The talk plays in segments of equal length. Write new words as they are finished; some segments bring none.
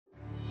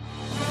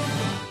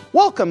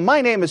Welcome,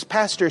 my name is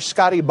Pastor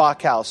Scotty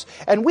Backhaus,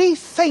 and we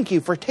thank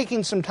you for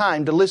taking some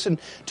time to listen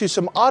to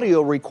some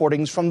audio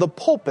recordings from the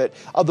pulpit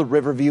of the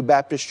Riverview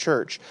Baptist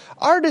Church.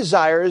 Our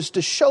desire is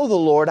to show the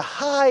Lord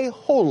high,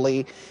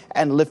 holy,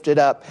 and lifted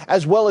up,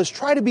 as well as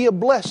try to be a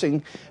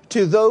blessing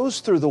to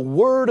those through the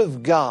Word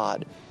of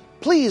God.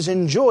 Please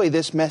enjoy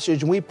this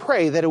message, and we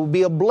pray that it will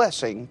be a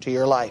blessing to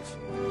your life.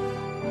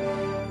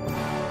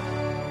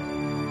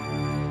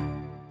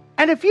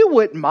 And if you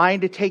wouldn't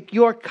mind to take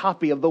your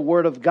copy of the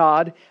Word of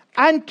God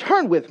and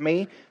turn with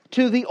me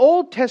to the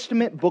Old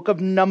Testament book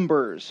of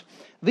Numbers.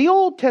 The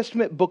Old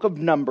Testament book of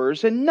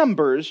Numbers, and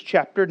Numbers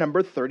chapter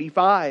number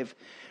 35.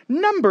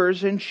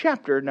 Numbers in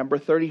chapter number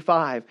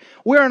 35.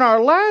 We're in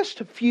our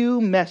last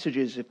few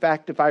messages. In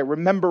fact, if I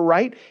remember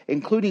right,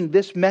 including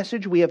this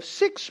message, we have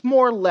 6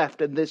 more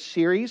left in this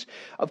series.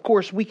 Of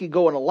course, we could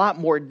go in a lot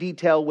more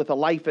detail with the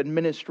life and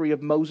ministry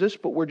of Moses,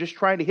 but we're just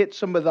trying to hit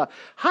some of the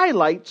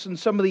highlights and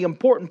some of the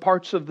important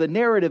parts of the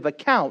narrative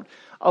account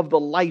of the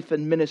life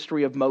and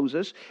ministry of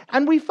Moses,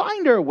 and we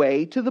find our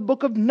way to the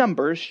book of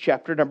Numbers,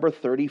 chapter number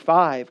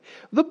 35.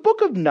 The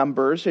book of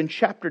Numbers in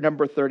chapter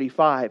number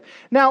 35.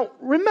 Now,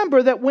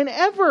 remember that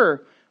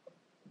whenever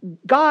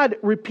God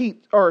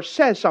repeats or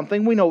says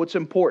something, we know it's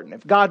important.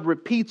 If God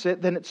repeats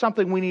it, then it's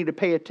something we need to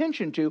pay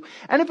attention to.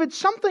 And if it's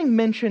something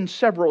mentioned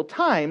several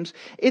times,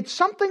 it's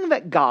something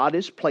that God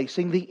is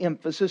placing the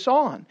emphasis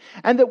on.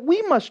 And that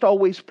we must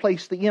always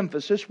place the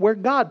emphasis where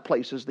God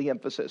places the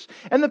emphasis.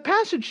 And the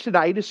passage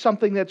tonight is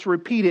something that's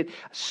repeated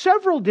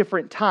several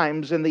different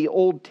times in the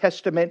Old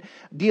Testament,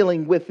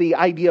 dealing with the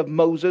idea of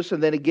Moses,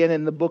 and then again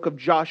in the book of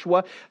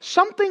Joshua.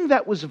 Something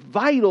that was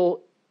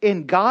vital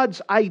in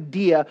God's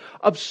idea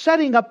of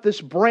setting up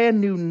this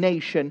brand new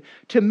nation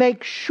to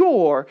make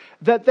sure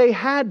that they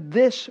had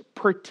this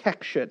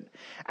protection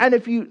and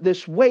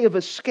this way of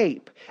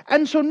escape.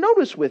 And so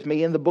notice with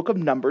me in the book of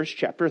Numbers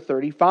chapter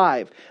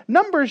 35.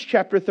 Numbers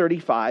chapter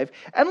 35,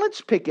 and let's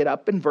pick it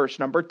up in verse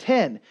number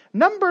 10.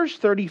 Numbers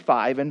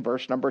 35 and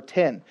verse number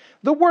 10.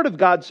 The Word of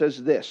God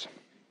says this: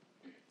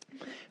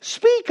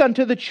 Speak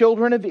unto the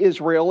children of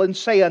Israel, and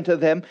say unto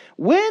them,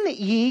 When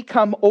ye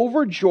come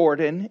over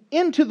Jordan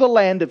into the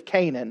land of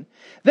Canaan,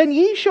 then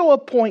ye shall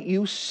appoint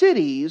you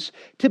cities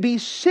to be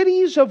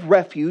cities of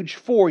refuge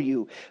for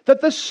you,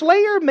 that the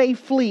slayer may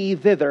flee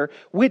thither,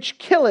 which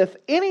killeth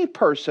any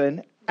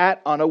person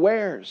at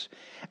unawares.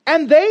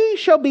 And they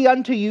shall be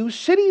unto you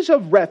cities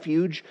of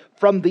refuge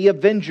from the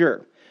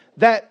avenger,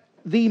 that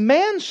the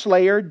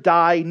manslayer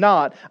die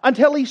not,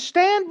 until he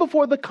stand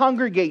before the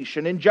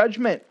congregation in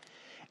judgment.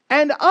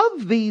 And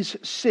of these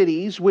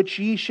cities which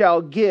ye shall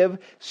give,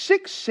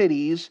 6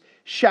 cities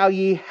shall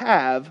ye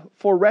have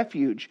for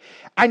refuge.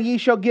 And ye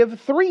shall give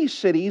 3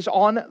 cities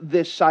on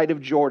this side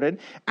of Jordan,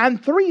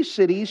 and 3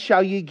 cities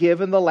shall ye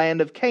give in the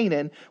land of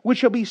Canaan, which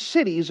shall be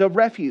cities of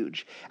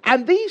refuge.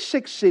 And these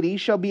 6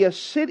 cities shall be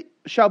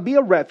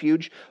a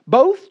refuge,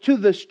 both to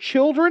the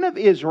children of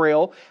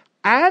Israel,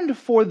 and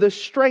for the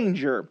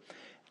stranger,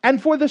 and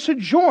for the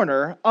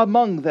sojourner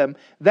among them,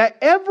 that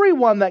every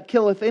one that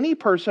killeth any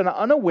person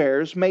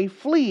unawares may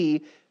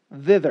flee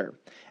thither.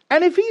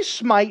 And if he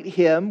smite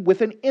him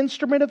with an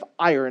instrument of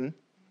iron,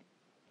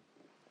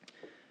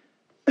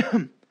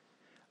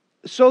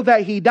 so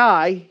that he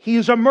die, he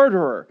is a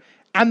murderer,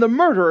 and the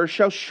murderer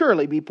shall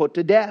surely be put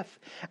to death.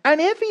 And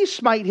if he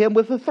smite him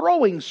with a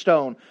throwing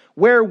stone,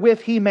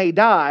 wherewith he may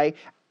die,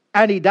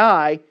 and he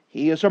die,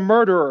 he is a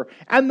murderer,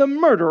 and the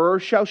murderer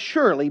shall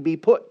surely be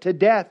put to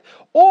death.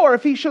 Or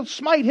if he shall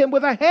smite him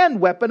with a hand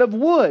weapon of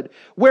wood,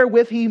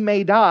 wherewith he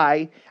may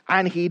die,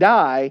 and he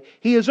die,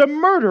 he is a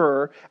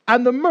murderer,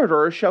 and the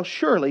murderer shall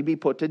surely be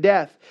put to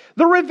death.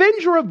 The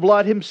revenger of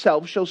blood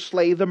himself shall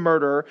slay the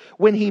murderer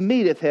when he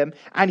meeteth him,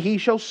 and he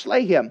shall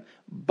slay him.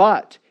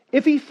 But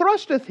if he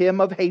thrusteth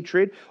him of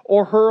hatred,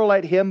 or hurl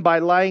at him by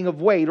lying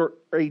of wait, or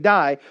he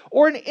die,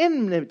 or in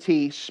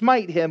enmity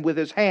smite him with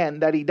his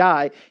hand that he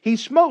die, he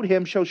smote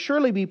him shall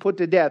surely be put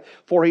to death,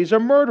 for he is a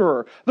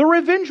murderer. The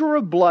revenger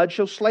of blood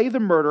shall slay the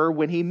murderer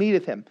when he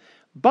meeteth him.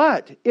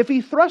 But if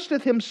he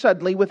thrusteth him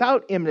suddenly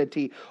without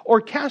enmity, or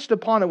cast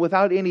upon him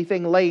without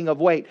anything laying of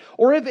wait,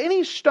 or if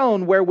any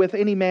stone wherewith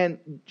any man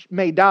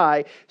may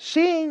die,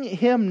 seeing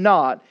him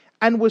not,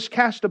 and was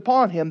cast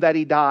upon him that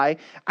he die,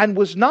 and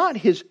was not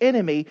his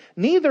enemy,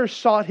 neither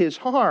sought his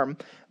harm,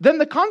 then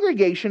the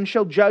congregation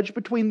shall judge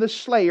between the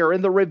slayer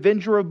and the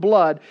revenger of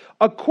blood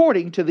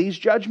according to these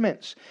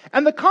judgments.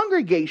 And the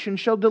congregation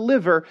shall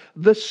deliver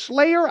the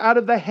slayer out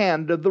of the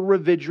hand of the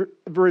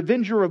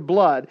revenger of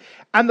blood,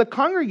 and the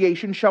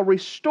congregation shall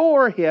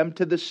restore him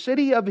to the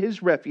city of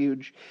his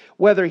refuge,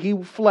 whither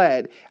he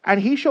fled, and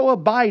he shall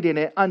abide in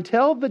it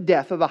until the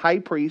death of the high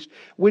priest,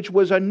 which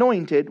was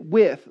anointed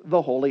with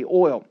the holy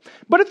oil.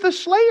 But if the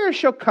slayer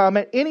shall come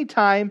at any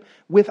time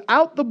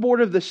without the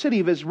border of the city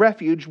of his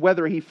refuge,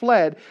 whither he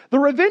fled, the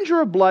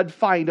revenger of blood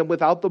find him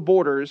without the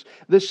borders,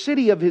 the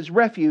city of his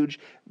refuge,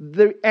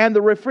 and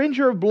the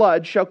revenger of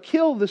blood shall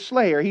kill the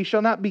slayer, he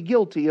shall not be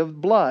guilty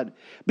of blood,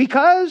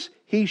 because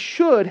he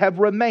should have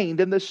remained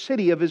in the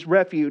city of his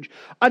refuge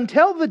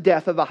until the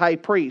death of the high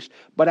priest.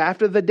 But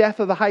after the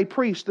death of the high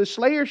priest, the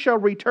slayer shall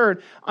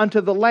return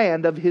unto the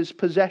land of his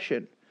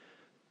possession.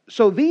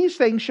 So these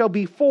things shall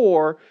be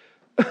for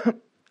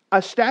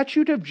a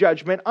statute of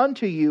judgment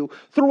unto you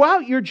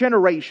throughout your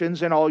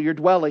generations and all your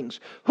dwellings.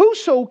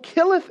 Whoso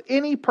killeth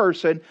any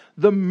person,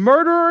 the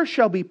murderer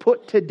shall be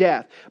put to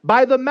death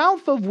by the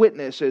mouth of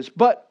witnesses.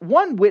 But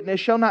one witness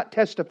shall not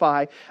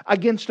testify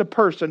against a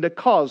person to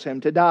cause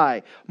him to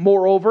die.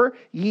 Moreover,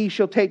 ye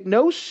shall take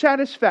no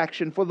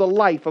satisfaction for the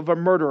life of a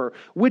murderer,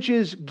 which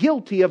is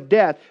guilty of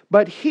death,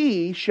 but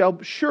he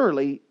shall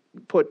surely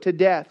put to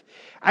death.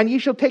 And ye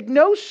shall take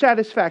no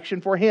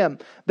satisfaction for him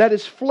that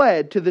is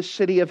fled to the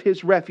city of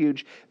his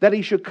refuge, that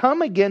he should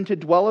come again to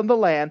dwell in the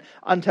land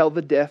until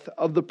the death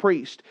of the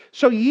priest.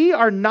 So ye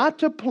are not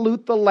to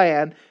pollute the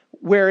land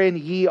wherein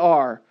ye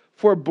are.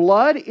 For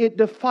blood it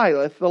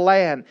defileth the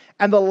land,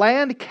 and the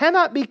land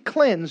cannot be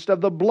cleansed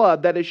of the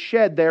blood that is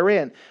shed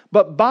therein,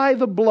 but by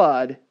the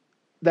blood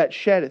that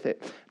sheddeth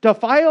it.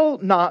 Defile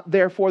not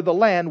therefore the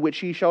land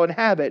which ye shall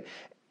inhabit,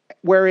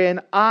 wherein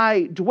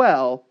I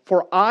dwell,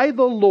 for I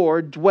the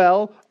Lord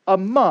dwell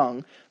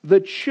among the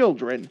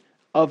children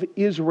of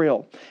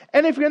Israel.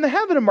 And if you're in the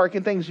habit of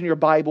marking things in your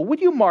Bible,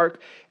 would you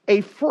mark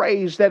a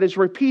phrase that is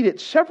repeated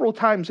several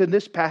times in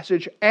this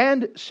passage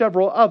and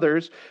several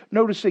others?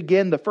 Notice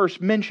again the first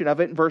mention of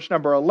it in verse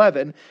number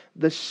 11,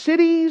 the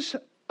cities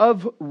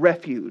of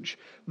refuge.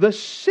 The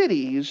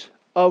cities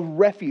of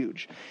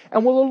refuge.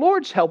 And with the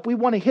Lord's help, we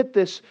want to hit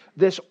this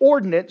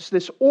ordinance,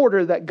 this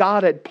order that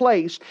God had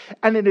placed,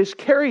 and it is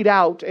carried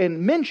out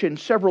and mentioned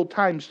several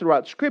times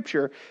throughout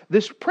Scripture,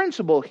 this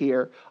principle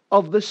here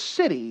of the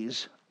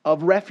cities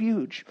of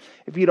refuge.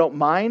 If you don't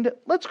mind,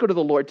 let's go to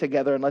the Lord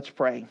together and let's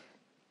pray.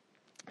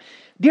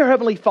 Dear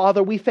Heavenly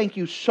Father, we thank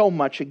you so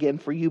much again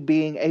for you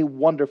being a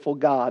wonderful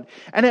God.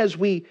 And as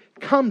we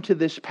come to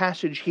this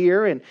passage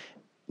here and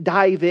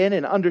dive in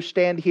and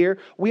understand here,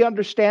 we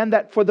understand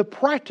that for the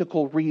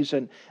practical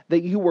reason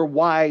that you were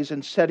wise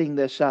in setting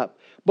this up.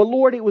 But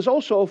Lord, it was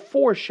also a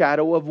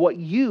foreshadow of what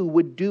you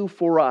would do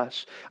for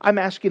us. I'm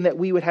asking that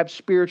we would have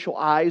spiritual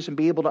eyes and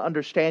be able to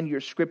understand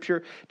your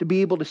Scripture, to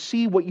be able to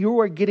see what you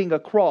are getting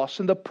across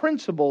and the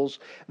principles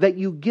that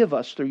you give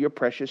us through your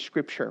precious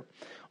Scripture.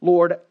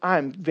 Lord,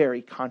 I'm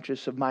very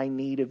conscious of my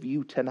need of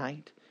you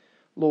tonight.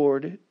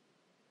 Lord,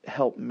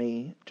 help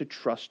me to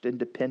trust and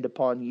depend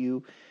upon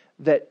you,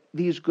 that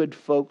these good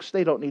folks,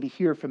 they don't need to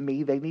hear from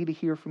me. They need to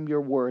hear from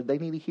your word. They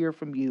need to hear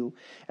from you.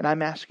 And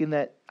I'm asking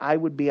that I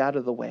would be out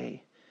of the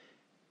way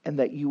and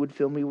that you would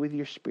fill me with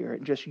your Spirit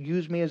and just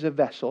use me as a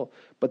vessel,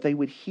 but they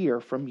would hear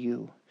from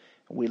you.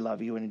 And we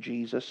love you. In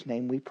Jesus'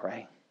 name we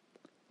pray.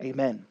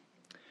 Amen.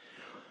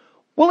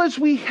 Well, as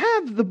we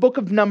have the book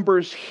of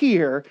Numbers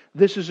here,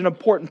 this is an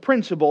important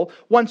principle.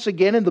 Once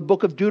again, in the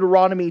book of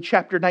Deuteronomy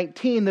chapter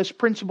 19, this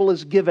principle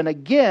is given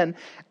again,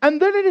 and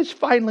then it is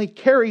finally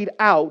carried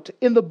out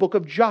in the book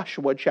of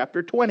Joshua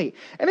chapter 20.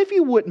 And if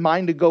you wouldn't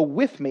mind to go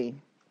with me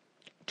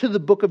to the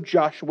book of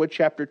Joshua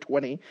chapter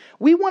 20,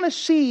 we want to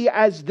see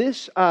as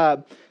this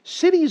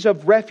cities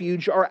of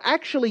refuge are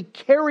actually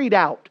carried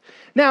out.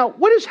 Now,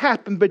 what has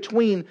happened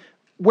between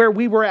where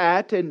we were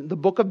at in the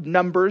book of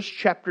Numbers,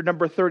 chapter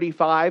number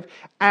 35,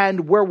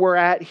 and where we're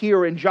at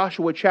here in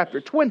Joshua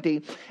chapter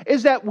 20,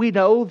 is that we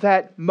know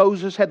that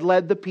Moses had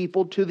led the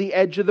people to the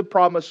edge of the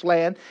promised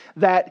land,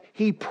 that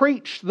he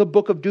preached the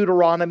book of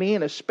Deuteronomy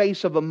in a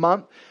space of a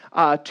month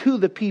to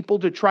the people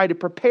to try to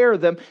prepare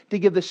them to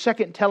give the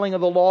second telling of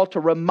the law, to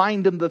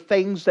remind them the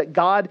things that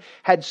God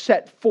had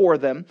set for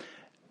them.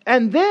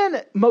 And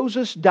then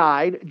Moses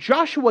died.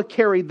 Joshua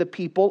carried the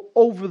people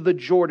over the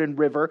Jordan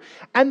River,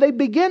 and they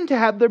began to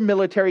have their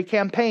military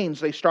campaigns.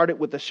 They started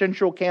with the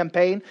central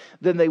campaign,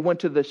 then they went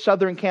to the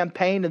southern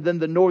campaign, and then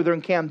the northern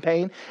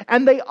campaign,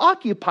 and they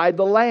occupied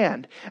the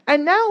land.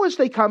 And now as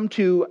they come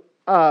to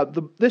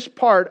this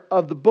part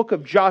of the book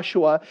of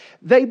Joshua,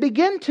 they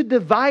begin to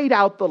divide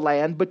out the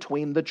land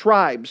between the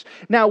tribes.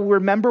 Now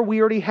remember, we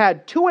already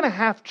had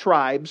 2.5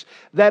 tribes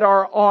that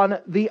are on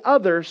the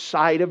other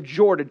side of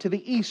Jordan, to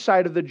the east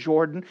side of the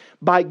Jordan,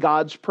 by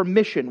God's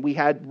permission. We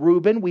had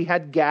Reuben, we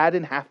had Gad,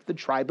 and half the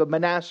tribe of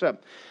Manasseh.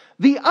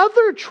 The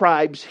other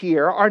tribes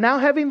here are now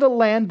having the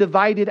land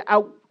divided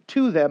out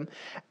to them,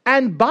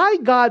 and by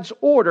God's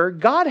order,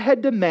 God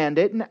had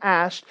demanded and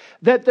asked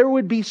that there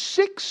would be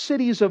 6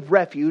 cities of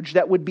refuge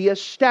that would be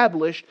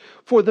established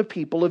for the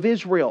people of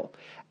Israel.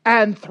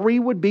 And 3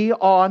 would be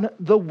on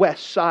the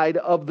west side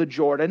of the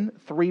Jordan.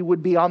 3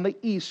 would be on the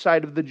east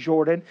side of the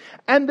Jordan.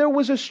 And there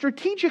was a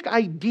strategic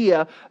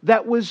idea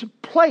that was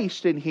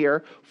placed in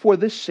here for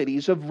the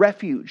cities of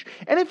refuge.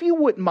 And if you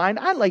wouldn't mind,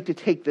 I'd like to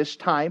take this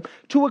time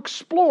to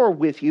explore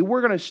with you.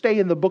 We're going to stay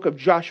in the book of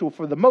Joshua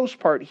for the most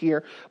part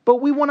here,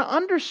 but we want to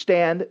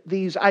understand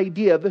these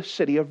idea of the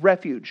city of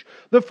refuge.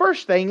 The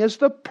first thing is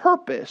the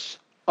purpose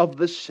of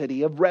the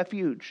city of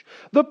refuge.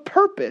 The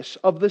purpose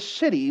of the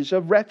cities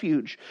of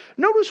refuge.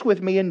 Notice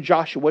with me in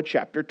Joshua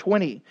chapter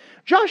 20.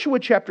 Joshua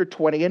chapter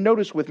 20, and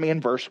notice with me in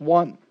verse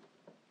 1.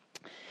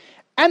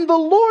 And the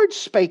Lord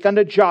spake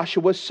unto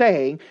Joshua,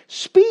 saying,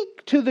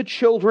 Speak to the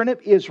children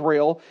of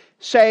Israel,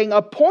 saying,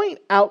 Appoint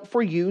out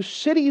for you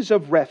cities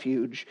of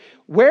refuge,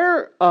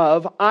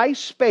 whereof I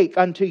spake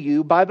unto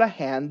you by the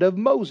hand of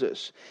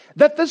Moses,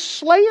 that the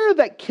slayer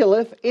that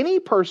killeth any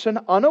person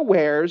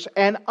unawares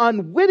and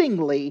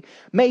unwittingly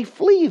may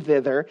flee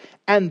thither,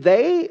 and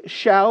they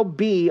shall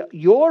be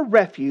your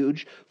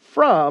refuge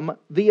from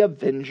the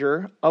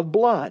avenger of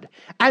blood.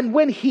 And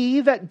when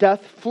he that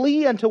doth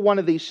flee unto one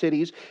of these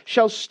cities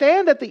shall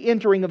stand at the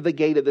entering of the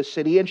gate of the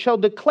city, and shall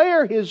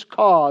declare his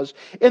cause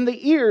in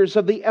the ears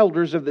of the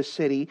elders of the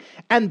city,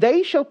 and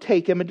they shall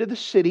take him into the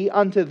city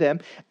unto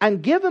them,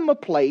 and give him a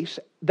place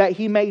that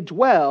he may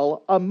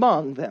dwell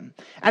among them.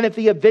 And if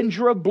the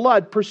avenger of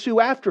blood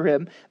pursue after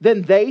him,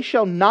 then they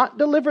shall not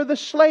deliver the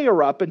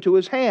slayer up into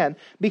his hand,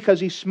 because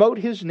he smote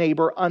his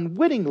neighbor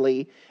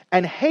unwittingly,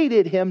 and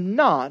hated him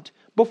not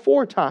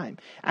before time.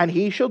 And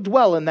he shall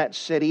dwell in that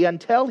city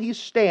until he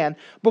stand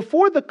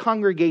before the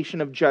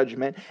congregation of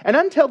judgment, and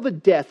until the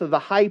death of the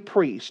high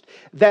priest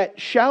that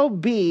shall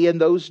be in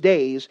those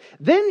days.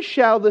 Then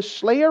shall the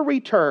slayer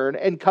return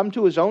and come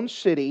to his own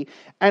city,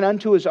 and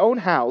unto his own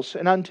house,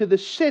 and unto the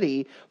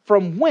city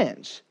from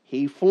whence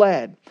he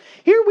fled.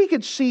 Here we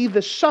could see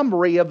the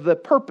summary of the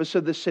purpose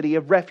of the city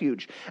of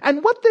refuge.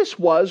 And what this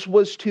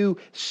was to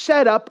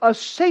set up a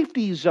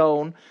safety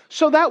zone,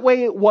 so that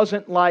way it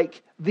wasn't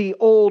like the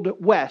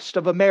old West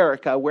of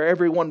America, where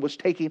everyone was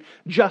taking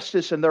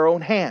justice in their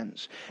own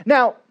hands.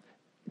 Now,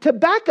 to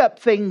back up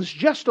things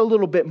just a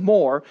little bit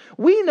more,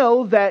 we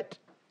know that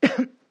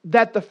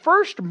that the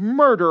first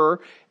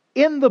murderer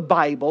in the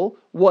Bible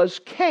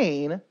was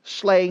Cain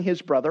slaying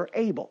his brother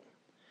Abel.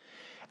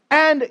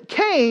 And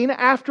Cain,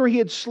 after he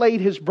had slayed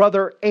his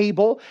brother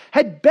Abel,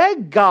 had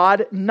begged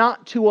God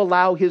not to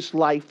allow his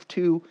life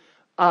to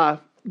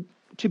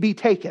be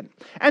taken.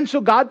 And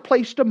so God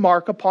placed a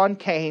mark upon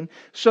Cain,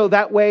 so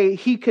that way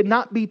he could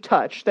not be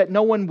touched, that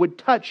no one would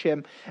touch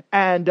him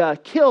and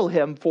kill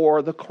him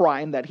for the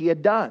crime that he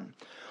had done.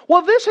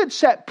 Well, this had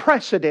set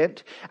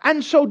precedent,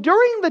 and so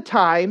during the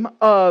time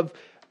of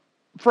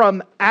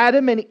from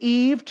Adam and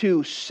Eve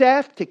to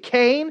Seth to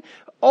Cain,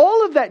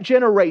 all of that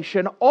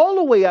generation, all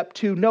the way up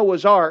to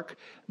Noah's Ark,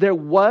 there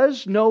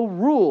was no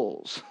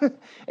rules.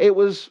 It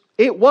was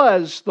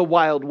the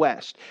Wild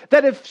West.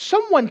 That if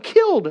someone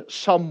killed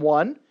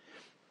someone,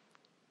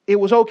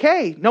 it was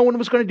okay. No one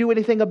was going to do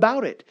anything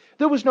about it.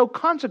 There was no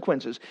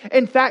consequences.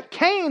 In fact,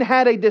 Cain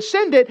had a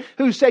descendant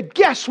who said,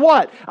 guess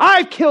what?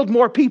 I've killed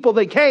more people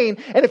than Cain,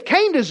 and if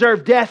Cain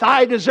deserved death,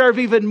 I deserve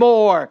even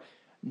more.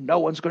 No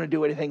one's going to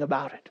do anything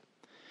about it.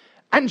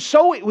 And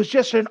so it was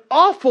just an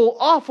awful,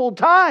 awful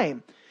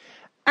time.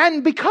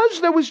 And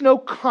because there was no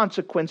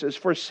consequences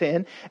for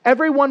sin,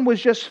 everyone was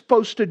just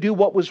supposed to do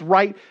what was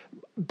right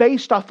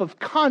based off of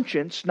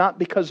conscience, not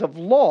because of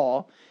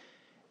law.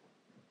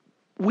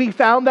 We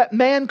found that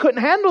man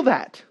couldn't handle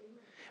that.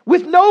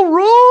 With no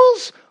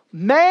rules,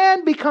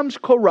 man becomes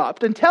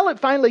corrupt until it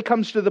finally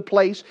comes to the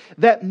place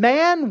that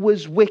man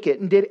was wicked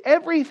and did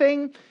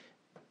everything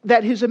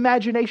that his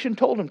imagination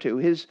told him to.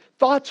 His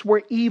thoughts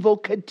were evil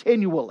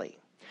continually.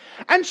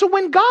 And so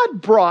when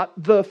God brought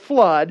the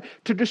flood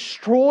to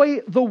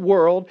destroy the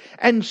world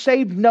and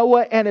save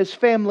Noah and his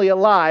family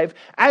alive,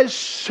 as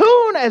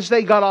soon as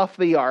they got off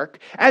the ark,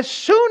 as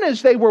soon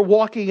as they were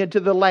walking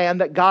into the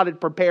land that God had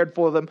prepared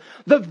for them,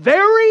 the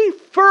very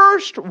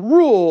first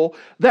rule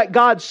that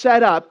God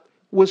set up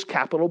was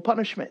capital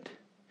punishment.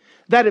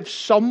 That if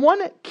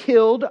someone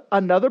killed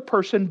another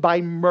person by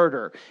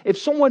murder, if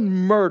someone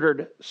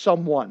murdered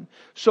someone,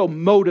 so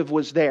motive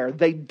was there,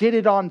 they did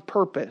it on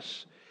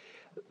purpose,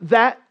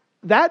 that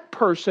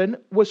person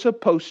was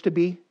supposed to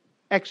be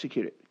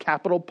executed.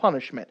 Capital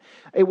punishment.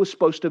 It was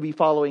supposed to be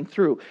following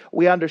through.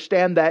 We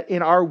understand that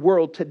in our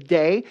world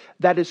today,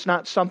 that is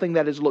not something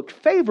that is looked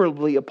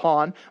favorably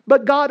upon,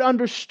 but God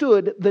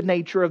understood the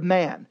nature of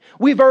man.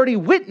 We've already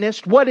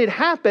witnessed what had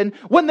happened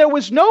when there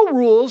was no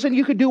rules and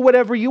you could do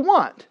whatever you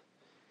want.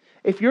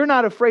 If you're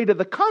not afraid of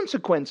the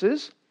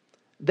consequences,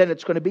 then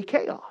it's going to be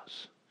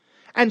chaos.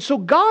 And so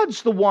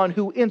God's the one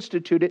who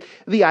instituted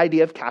the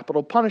idea of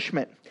capital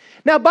punishment.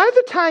 Now, by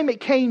the time it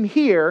came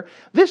here,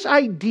 this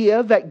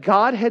idea that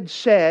God had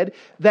said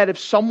that if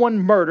someone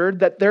murdered,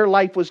 that their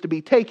life was to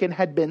be taken,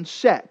 had been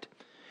set.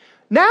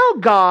 Now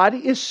God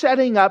is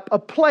setting up a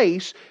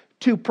place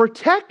to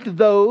protect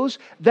those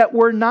that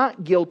were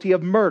not guilty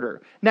of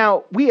murder.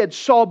 Now, we had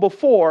saw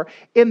before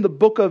in the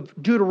book of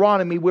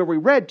Deuteronomy where we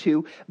read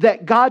to,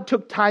 that God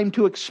took time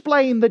to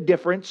explain the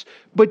difference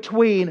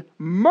between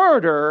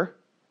murder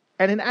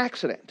and an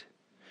accident.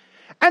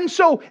 And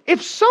so,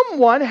 if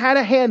someone had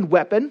a hand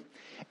weapon,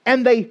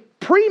 and they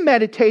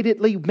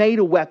premeditatedly made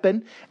a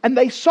weapon, and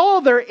they saw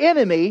their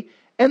enemy,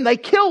 and they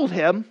killed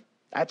him,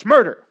 that's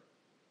murder.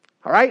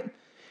 All right?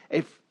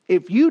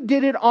 If you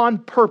did it on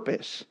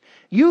purpose,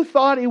 you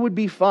thought it would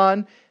be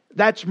fun,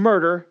 that's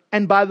murder.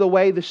 And by the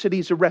way, the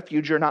cities of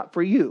refuge are not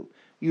for you.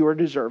 You are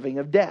deserving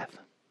of death.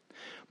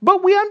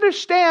 But we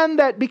understand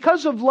that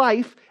because of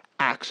life,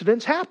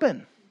 accidents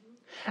happen.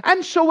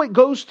 And so it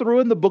goes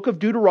through in the book of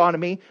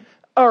Deuteronomy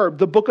or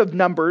the book of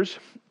Numbers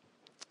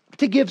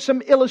to give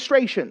some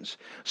illustrations.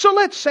 So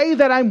let's say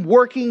that I'm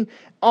working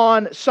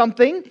on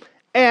something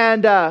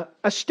and a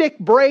stick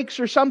breaks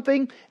or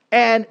something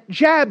and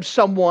jabs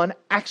someone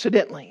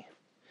accidentally.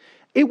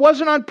 It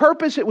wasn't on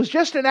purpose, it was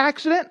just an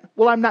accident.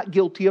 Well, I'm not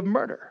guilty of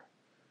murder.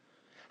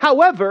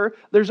 However,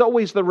 there's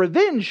always the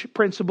revenge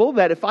principle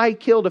that if I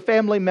killed a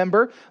family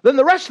member, then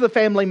the rest of the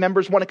family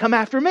members want to come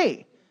after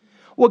me.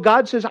 Well,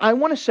 God says, I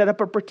want to set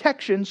up a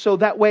protection so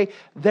that way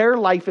their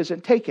life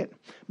isn't taken.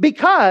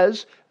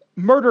 Because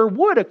murder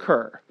would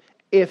occur.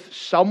 If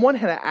someone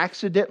had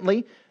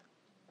accidentally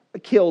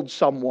killed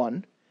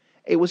someone,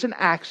 it was an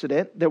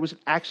accident, there was an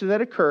accident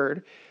that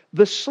occurred,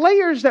 the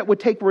slayers that would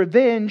take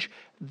revenge,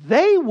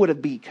 they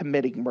would be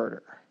committing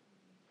murder.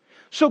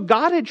 So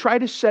God had tried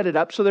to set it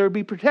up so there would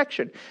be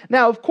protection.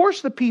 Now, of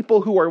course, the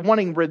people who are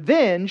wanting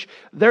revenge,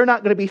 they're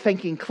not going to be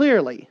thinking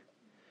clearly.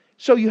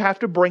 So you have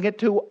to bring it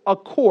to a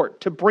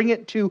court, to bring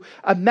it to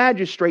a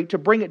magistrate, to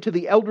bring it to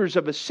the elders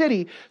of a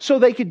city so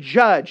they could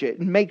judge it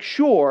and make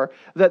sure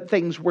that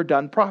things were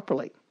done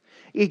properly.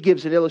 It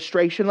gives an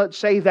illustration. Let's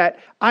say that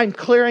I'm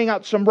clearing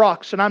out some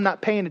rocks and I'm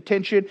not paying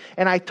attention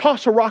and I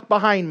toss a rock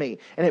behind me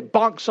and it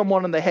bonks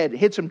someone on the head. It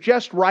hits them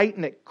just right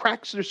and it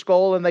cracks their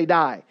skull and they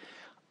die.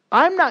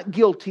 I'm not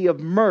guilty of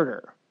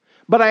murder,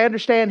 but I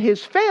understand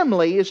his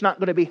family is not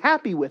going to be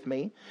happy with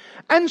me.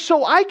 And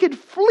so I could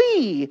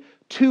flee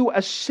to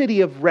a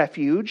city of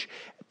refuge,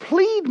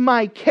 plead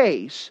my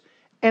case,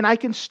 and I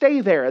can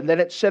stay there. And then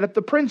it set up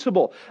the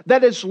principle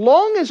that as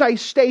long as I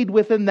stayed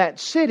within that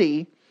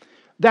city,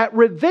 that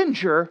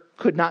revenger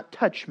could not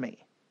touch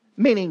me.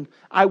 Meaning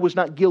I was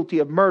not guilty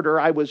of murder.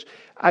 It was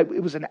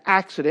an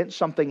accident.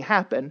 Something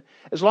happened.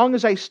 As long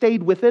as I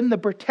stayed within the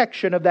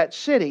protection of that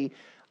city,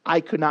 I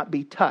could not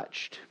be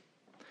touched.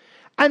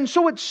 And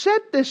so it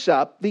set this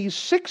up, these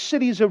 6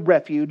 cities of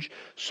refuge,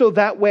 so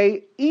that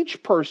way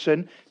each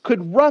person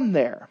could run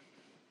there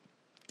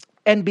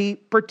and be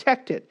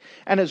protected.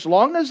 And as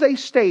long as they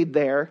stayed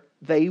there,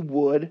 they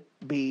would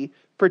be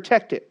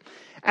protected.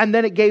 And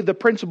then it gave the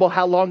principle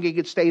how long you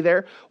could stay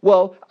there.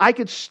 Well, I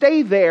could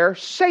stay there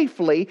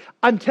safely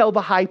until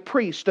the high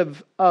priest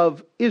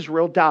of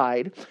Israel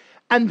died.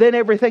 And then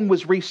everything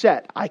was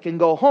reset. I can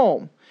go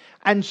home.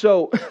 And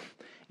so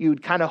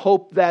you'd kind of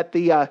hope that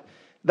the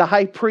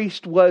high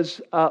priest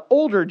was an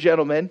older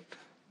gentleman.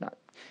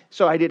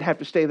 So I didn't have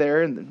to stay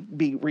there and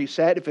be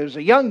reset. If it was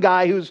a young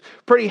guy who's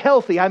pretty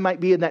healthy, I might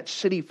be in that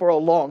city for a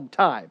long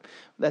time.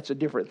 That's a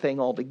different thing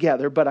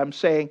altogether. But I'm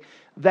saying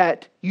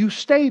that you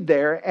stayed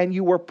there and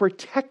you were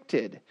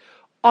protected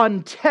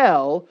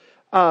until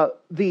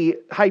the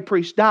high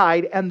priest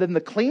died. And then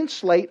the clean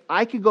slate,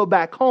 I could go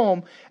back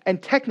home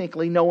and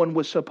technically no one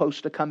was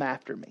supposed to come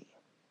after me.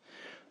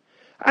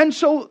 And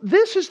so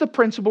this is the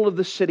principle of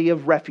the city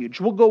of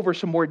refuge. We'll go over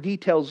some more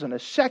details in a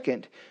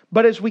second.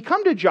 But as we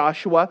come to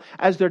Joshua,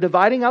 as they're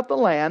dividing out the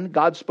land,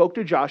 God spoke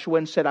to Joshua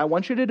and said, I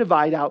want you to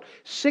divide out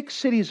 6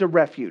 cities of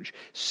refuge.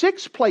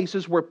 6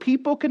 places where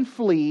people can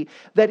flee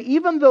that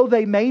even though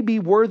they may be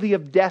worthy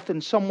of death in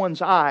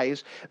someone's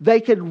eyes,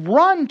 they could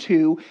run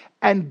to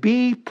and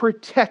be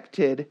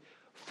protected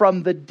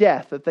from the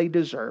death that they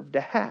deserve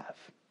to have.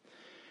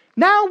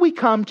 Now we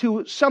come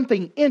to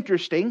something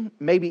interesting,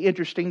 maybe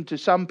interesting to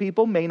some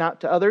people, may not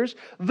to others,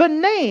 the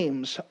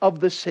names of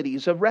the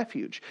cities of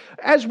refuge.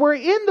 As we're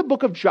in the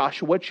book of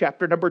Joshua,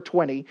 chapter number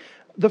 20,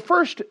 the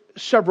first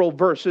several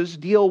verses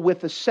deal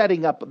with the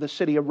setting up of the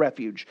city of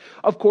refuge.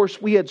 Of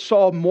course, we had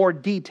saw more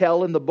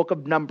detail in the book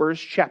of Numbers,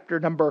 chapter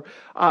number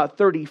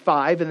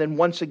 35, and then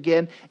once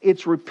again,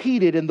 it's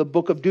repeated in the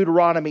book of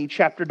Deuteronomy,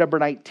 chapter number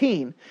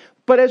 19.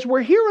 But as we're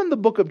here in the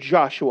book of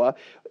Joshua,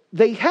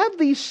 they have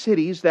these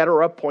cities that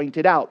are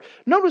appointed out.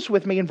 Notice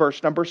with me in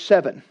verse number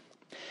 7.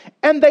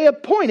 And they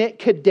appointed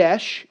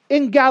Kadesh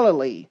in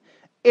Galilee,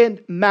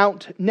 in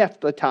Mount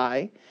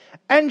Nephtali,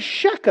 and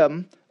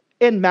Shechem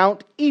in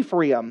Mount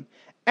Ephraim,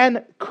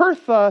 and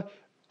Kirtha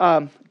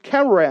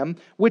Karem,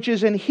 which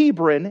is in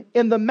Hebron,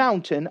 in the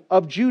mountain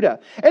of Judah.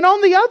 And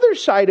on the other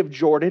side of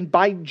Jordan,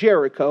 by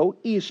Jericho,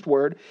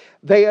 eastward,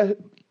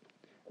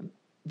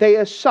 they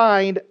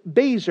assigned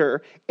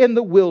Bezer in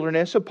the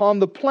wilderness upon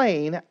the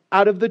plain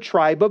out of the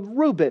tribe of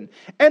Reuben,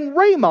 and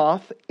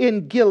Ramoth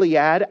in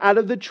Gilead out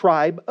of the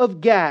tribe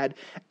of Gad,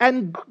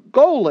 and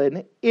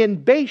Golan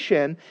in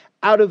Bashan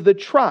out of the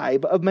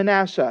tribe of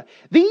Manasseh.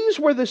 These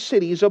were the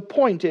cities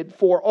appointed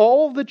for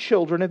all the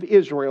children of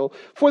Israel,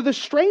 for the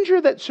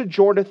stranger that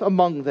sojourneth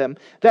among them,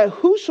 that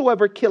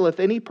whosoever killeth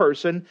any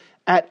person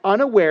at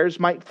unawares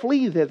might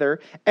flee thither,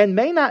 and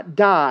may not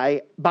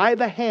die by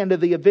the hand of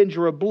the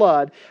avenger of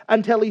blood,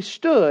 until he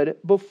stood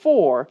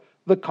before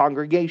the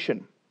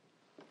congregation.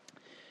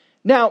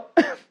 Now,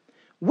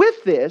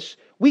 with this,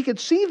 we could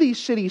see these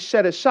cities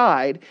set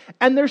aside,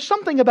 and there's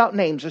something about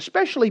names,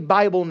 especially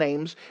Bible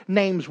names.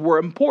 Names were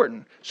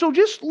important. So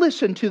just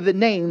listen to the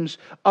names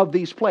of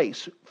these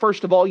places.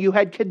 First of all, you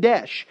had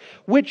Kadesh,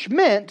 which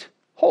meant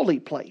holy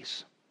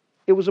place.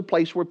 It was a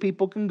place where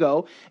people can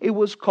go. It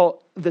was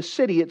called, the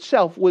city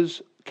itself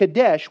was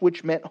Kadesh,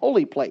 which meant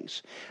holy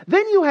place.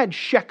 Then you had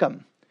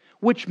Shechem,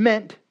 which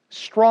meant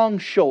strong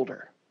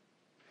shoulder.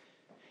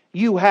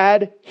 You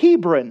had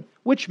Hebron,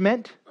 which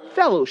meant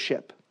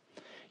fellowship.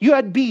 You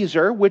had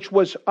Bezer, which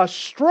was a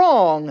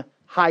strong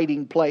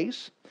hiding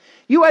place.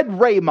 You had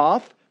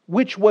Ramoth,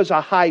 which was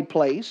a high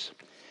place.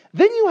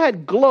 Then you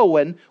had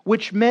Gloan,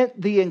 which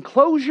meant the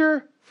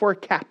enclosure for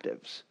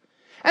captives.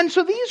 And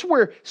so these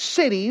were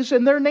cities,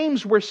 and their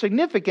names were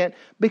significant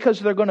because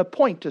they're going to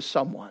point to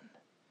someone.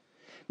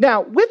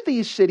 Now, with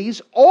these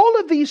cities, all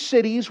of these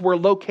cities were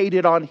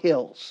located on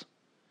hills.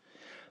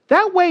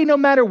 That way, no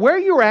matter where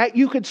you're at,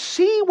 you could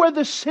see where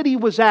the city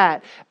was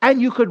at,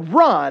 and you could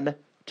run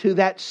to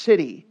that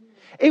city.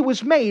 It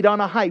was made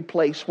on a high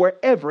place where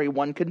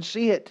everyone can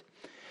see it.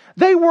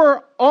 They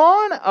were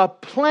on a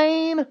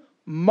plain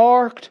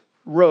marked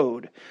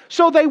road.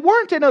 So they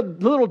weren't in a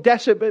little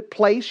desolate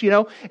place,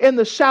 In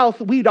the south,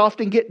 we'd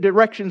often get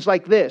directions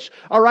like this.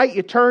 All right,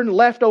 you turn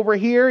left over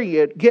here,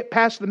 you get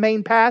past the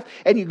main path,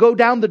 and you go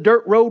down the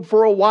dirt road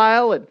for a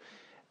while. And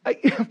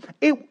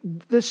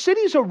the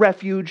cities of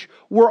refuge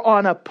were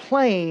on a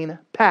plain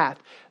path.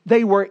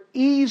 They were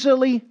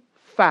easily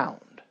found.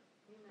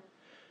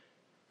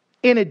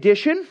 In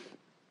addition,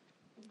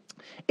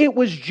 it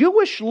was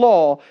Jewish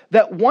law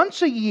that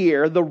once a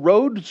year the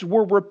roads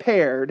were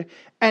repaired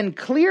and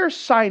clear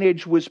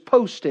signage was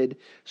posted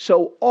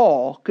so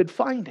all could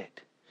find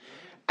it.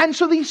 And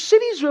so these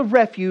cities of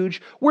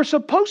refuge were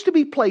supposed to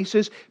be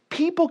places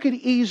people could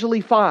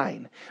easily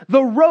find.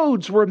 The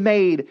roads were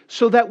made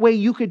so that way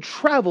you could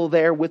travel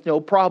there with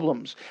no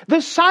problems. The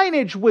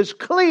signage was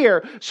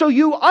clear so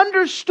you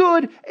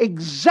understood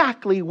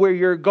exactly where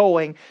you're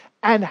going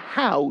and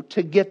how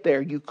to get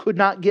there. You could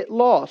not get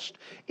lost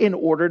in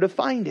order to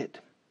find it.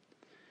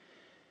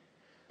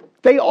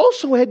 They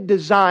also had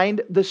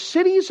designed the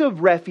cities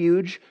of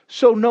refuge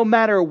so no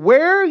matter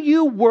where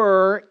you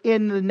were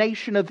in the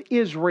nation of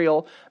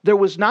Israel, there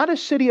was not a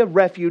city of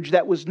refuge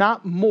that was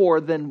not more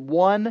than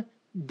 1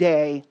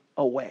 day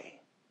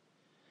away.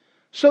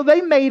 So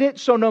they made it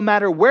so no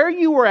matter where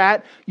you were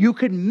at, you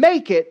could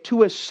make it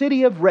to a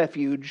city of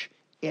refuge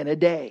in a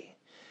day.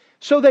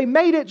 So they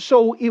made it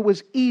so it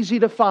was easy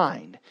to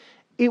find.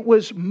 It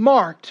was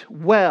marked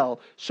well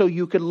so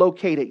you could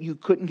locate it. You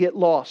couldn't get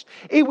lost.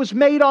 It was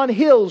made on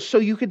hills so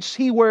you could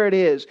see where it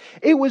is.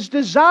 It was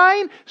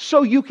designed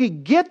so you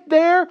could get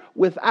there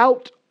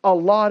without a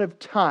lot of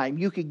time.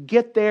 You could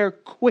get there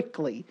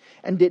quickly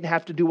and didn't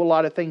have to do a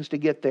lot of things to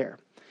get there.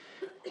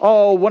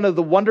 Oh, one of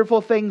the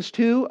wonderful things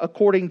too,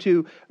 according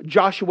to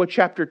Joshua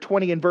chapter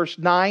 20 and verse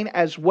 9,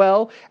 as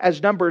well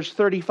as Numbers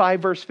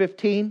 35 verse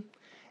 15,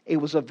 it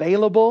was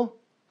available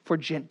for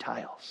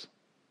Gentiles.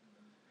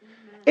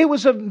 It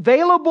was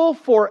available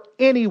for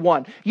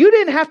anyone. You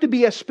didn't have to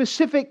be a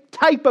specific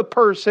type of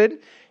person.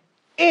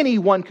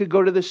 Anyone could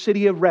go to the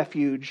city of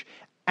refuge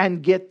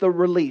and get the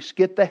release,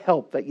 get the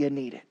help that you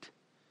needed.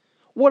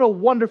 What a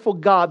wonderful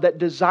God that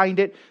designed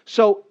it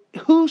so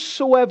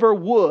whosoever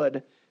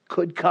would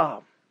could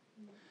come.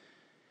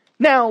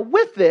 Now,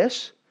 with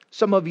this,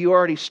 some of you are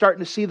already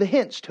starting to see the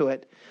hints to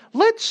it.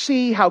 Let's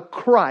see how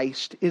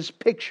Christ is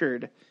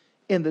pictured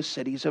in the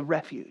cities of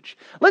refuge.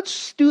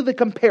 Let's do the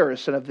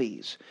comparison of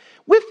these.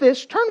 With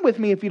this, turn with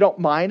me if you don't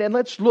mind, and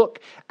let's look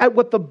at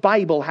what the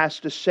Bible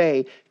has to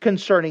say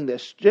concerning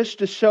this, just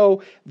to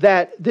show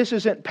that this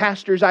isn't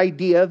pastor's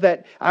idea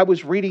that I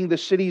was reading the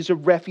cities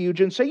of refuge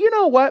and say, you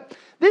know what,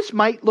 this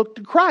might look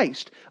to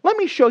Christ. Let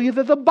me show you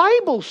that the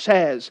Bible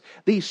says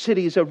these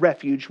cities of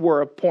refuge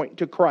were a point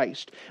to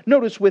Christ.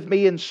 Notice with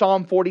me in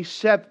Psalm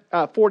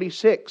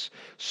 46.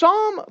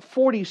 Psalm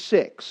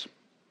 46.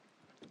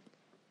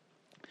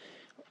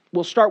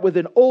 We'll start with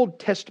an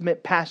Old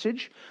Testament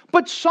passage.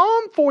 But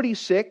Psalm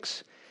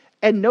 46,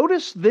 and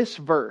notice this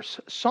verse.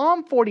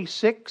 Psalm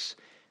 46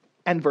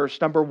 and verse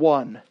number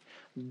 1.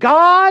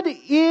 God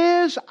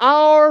is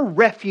our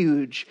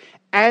refuge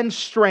and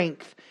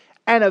strength,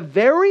 and a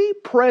very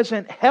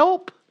present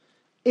help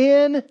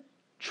in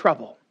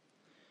trouble.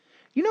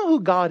 You know who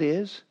God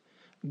is?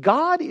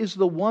 God is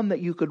the one that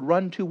you could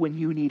run to when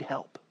you need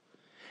help.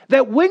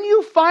 That when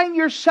you find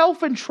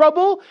yourself in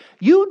trouble,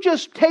 you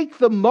just take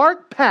the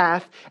marked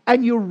path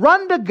and you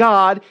run to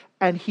God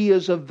and He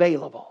is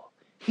available.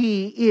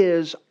 He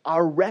is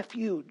our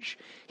refuge.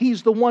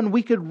 He's the one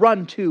we could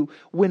run to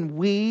when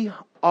we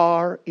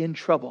are in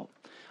trouble.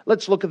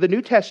 Let's look at the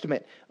New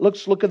Testament.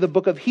 Let's look at the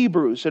book of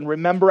Hebrews. And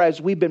remember,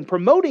 as we've been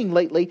promoting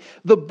lately,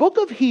 the book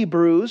of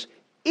Hebrews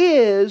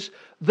is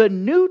the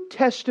New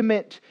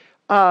Testament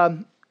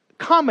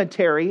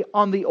commentary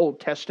on the Old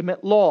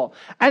Testament law.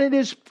 And it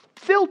is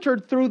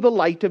filtered through the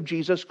light of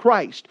Jesus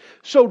Christ.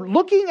 So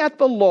looking at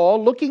the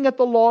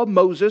law of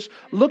Moses,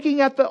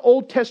 looking at the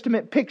Old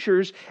Testament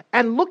pictures,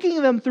 and looking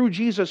at them through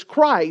Jesus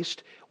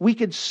Christ, we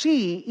could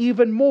see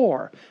even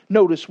more.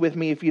 Notice with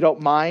me, if you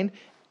don't mind,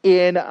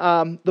 in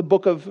the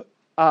book of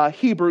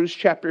Hebrews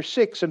chapter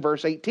 6 and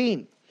verse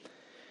 18.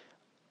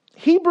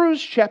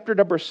 Hebrews chapter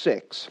number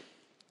 6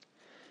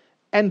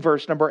 and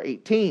verse number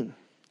 18.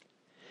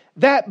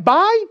 That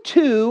by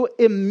two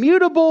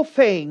immutable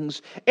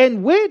things,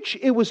 in which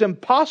it was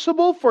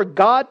impossible for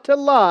God to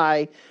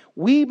lie,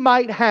 we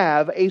might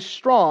have a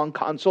strong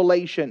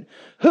consolation.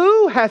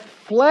 Who hath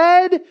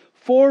fled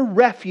for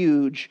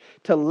refuge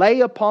to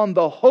lay upon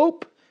the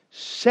hope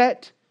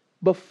set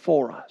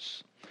before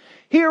us.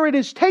 Here it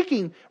is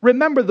taking,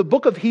 remember the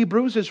book of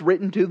Hebrews is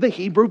written to the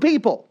Hebrew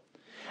people.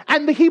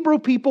 And the Hebrew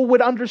people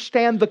would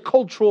understand the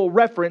cultural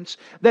reference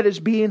that is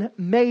being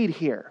made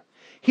here.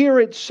 Here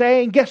it's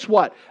saying, guess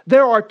what?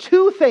 There are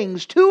two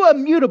things, two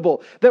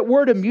immutable. That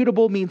word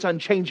immutable means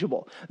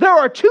unchangeable. There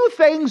are two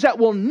things that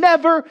will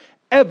never,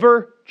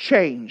 ever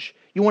change.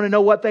 You want to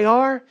know what they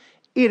are?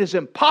 It is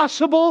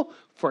impossible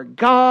for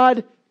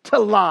God to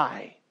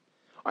lie.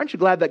 Aren't you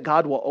glad that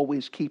God will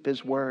always keep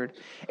His word?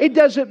 It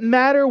doesn't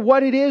matter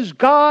what it is.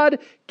 God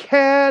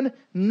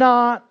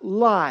cannot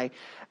lie.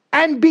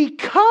 And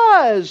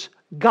because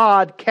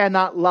God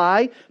cannot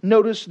lie,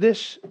 notice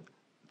this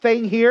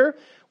thing here,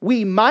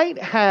 we might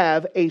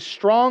have a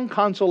strong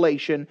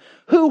consolation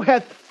who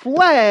hath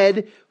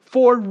fled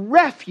for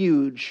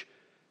refuge.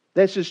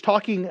 This is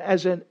talking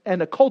as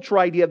a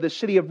cultural idea of the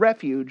city of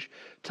refuge,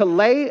 to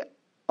lay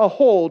a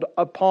hold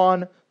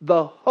upon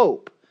the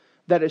hope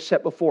that is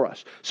set before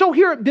us. So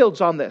here it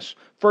builds on this.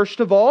 First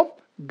of all,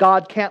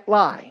 God can't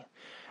lie.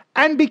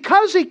 And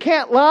because He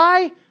can't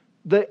lie,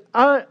 the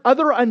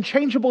other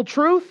unchangeable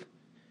truth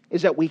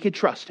is that we could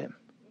trust Him.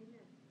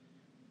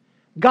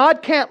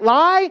 God can't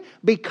lie.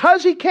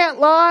 Because He can't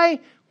lie,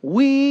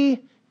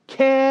 we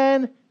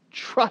can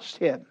trust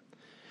Him.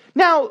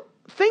 Now,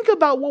 think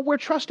about what we're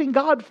trusting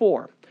God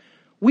for.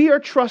 We are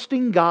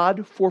trusting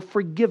God for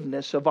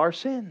forgiveness of our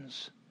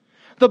sins.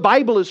 The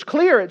Bible is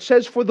clear. It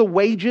says, for the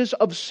wages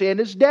of sin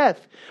is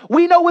death.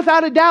 We know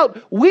without a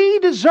doubt we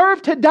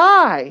deserve to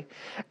die.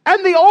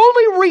 And the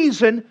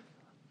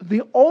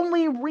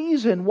only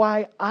reason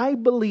why I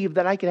believe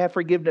that I can have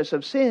forgiveness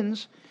of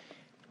sins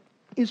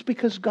is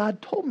because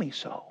God told me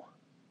so.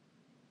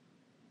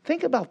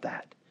 Think about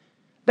that.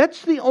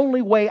 That's the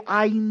only way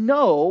I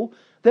know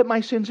that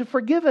my sins are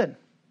forgiven.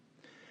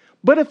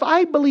 But if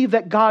I believe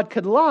that God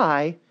could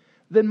lie,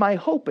 then my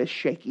hope is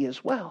shaky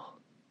as well.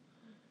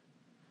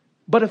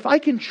 But if I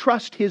can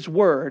trust His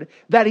word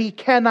that He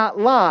cannot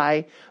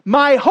lie,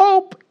 my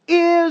hope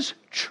is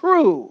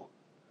true.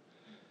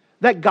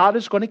 That God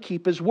is going to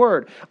keep His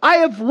word. I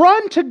have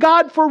run to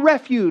God for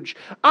refuge.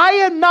 I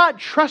am not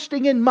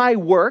trusting in my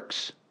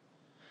works.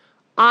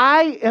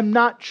 I am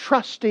not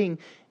trusting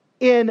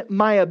in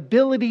my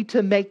ability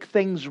to make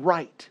things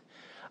right.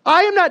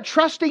 I am not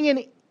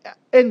trusting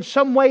in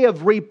some way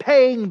of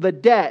repaying the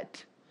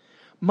debt.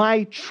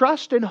 My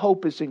trust and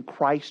hope is in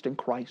Christ and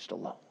Christ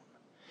alone.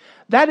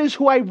 That is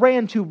who I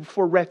ran to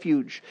for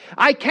refuge.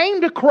 I came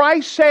to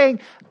Christ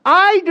saying,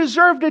 I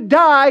deserve to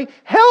die.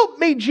 Help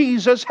me,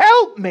 Jesus,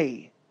 help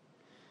me.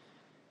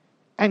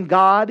 And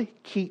God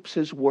keeps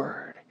His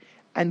word.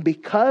 And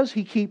because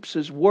He keeps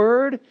His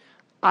word,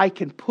 I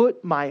can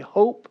put my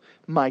hope,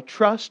 my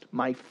trust,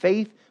 my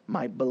faith,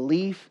 my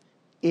belief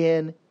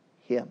in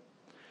Him.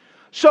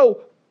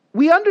 So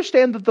we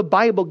understand that the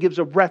Bible gives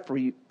a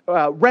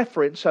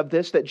reference of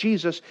this, that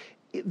Jesus,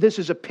 this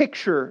is a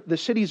picture, the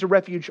cities of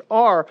refuge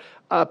are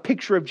a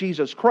picture of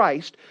Jesus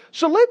Christ.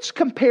 So let's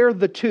compare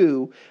the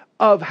two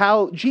of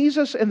how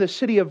Jesus and the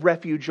city of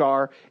refuge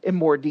are in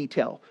more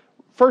detail.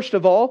 First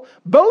of all,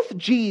 both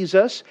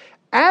Jesus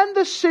and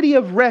the city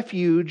of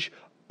refuge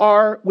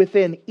are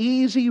within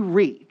easy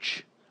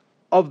reach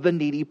of the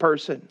needy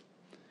person.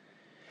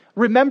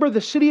 Remember, the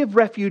city of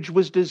refuge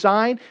was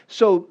designed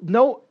so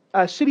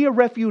a city of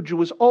refuge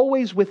was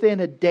always within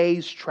a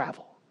day's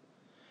travel.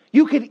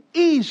 You could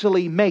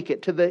easily make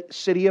it to the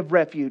city of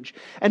refuge.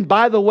 And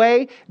by the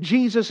way,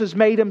 Jesus has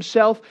made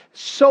Himself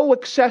so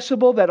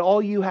accessible that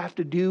all you have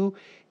to do,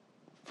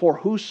 for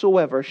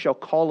whosoever shall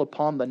call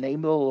upon the name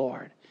of the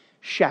Lord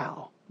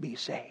shall be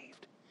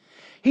saved.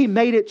 He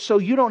made it so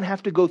you don't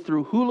have to go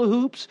through hula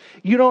hoops.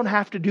 You don't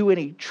have to do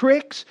any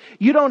tricks.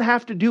 You don't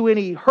have to do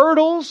any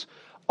hurdles.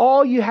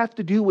 All you have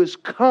to do is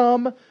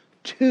come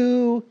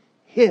to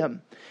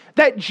Him.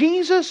 That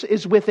Jesus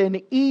is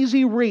within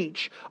easy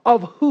reach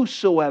of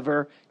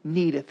whosoever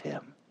needeth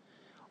Him.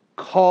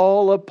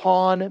 Call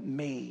upon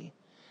me.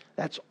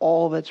 That's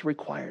all that's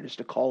required, is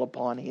to call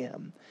upon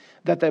Him.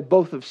 That they're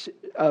both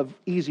of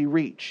easy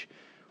reach.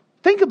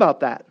 Think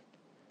about that.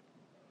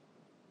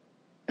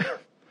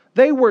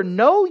 They were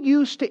no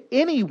use to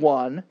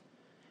anyone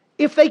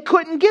if they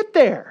couldn't get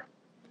there.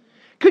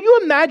 Could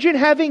you imagine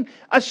having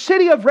a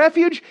city of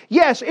refuge?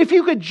 Yes, if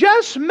you could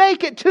just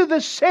make it to the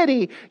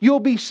city,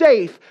 you'll be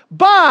safe.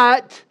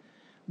 But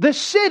the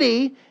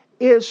city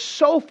is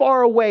so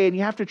far away, and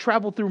you have to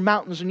travel through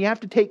mountains, and you have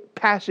to take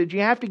passage, you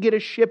have to get a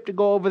ship to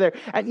go over there,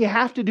 and you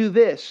have to do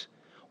this.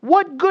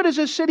 What good is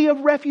a city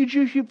of refuge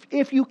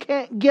if you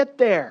can't get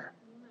there?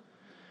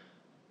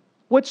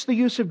 What's the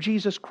use of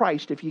Jesus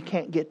Christ if you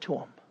can't get to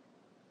Him?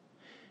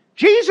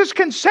 Jesus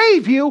can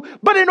save you,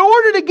 but in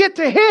order to get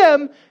to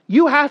Him,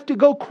 you have to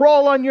go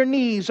crawl on your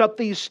knees up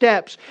these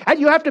steps. And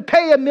you have to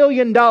pay $1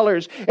 million.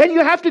 And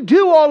you have to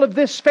do all of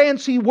this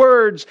fancy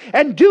words.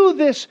 And do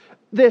this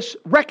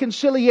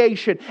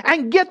reconciliation.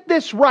 And get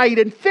this right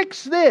and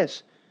fix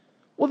this.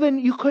 well, then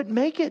you couldn't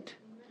make it.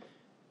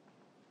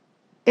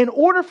 In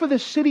order for the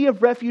city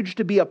of refuge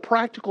to be a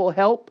practical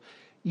help,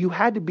 you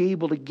had to be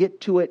able to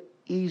get to it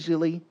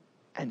easily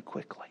and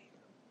quickly.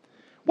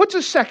 What's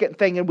the second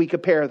thing, and we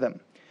compare them?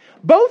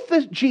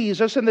 Both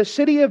Jesus and the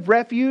city of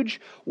refuge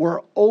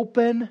were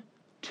open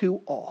to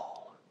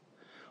all.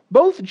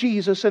 Both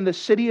Jesus and the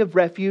city of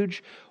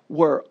refuge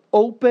were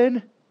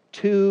open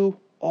to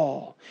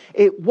all.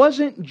 It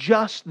wasn't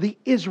just the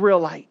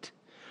Israelite.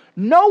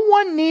 No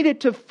one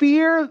needed to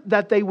fear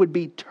that they would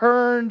be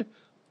turned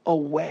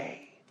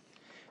away.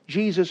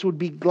 Jesus would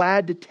be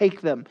glad to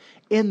take them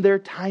in their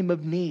time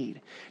of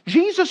need.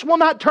 Jesus will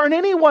not turn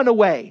anyone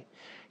away.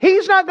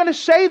 He's not going to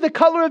say the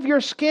color of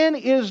your skin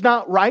is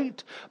not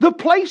right. The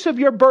place of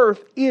your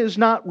birth is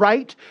not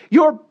right.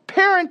 Your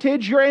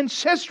parentage, your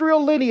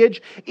ancestral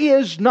lineage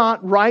is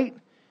not right.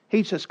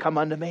 He says, come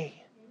unto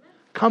me.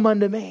 Come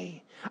unto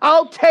me.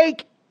 I'll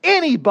take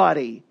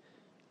anybody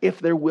if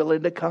they're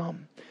willing to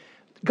come.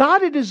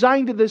 God had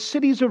designed the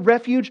cities of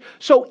refuge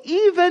so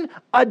even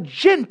a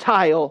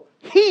Gentile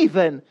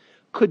heathen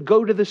could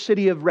go to the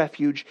city of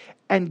refuge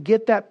and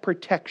get that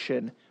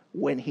protection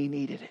when he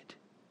needed it.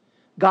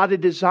 God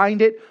had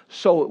designed it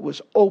so it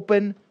was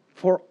open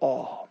for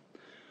all.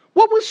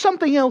 What was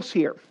something else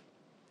here?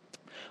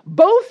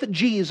 Both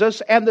Jesus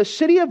and the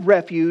city of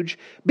refuge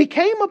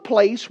became a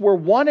place where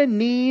one in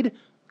need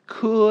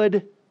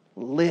could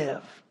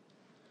live.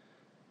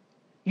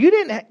 You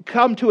didn't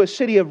come to a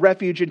city of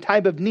refuge in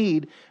time of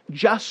need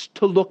just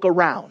to look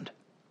around.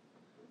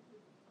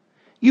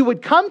 You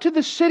would come to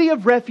the city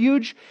of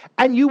refuge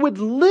and you would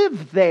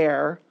live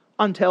there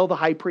until the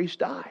high priest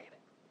died.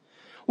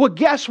 Well,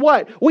 guess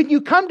what? When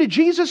you come to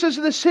Jesus as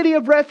the city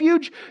of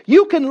refuge,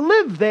 you can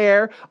live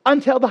there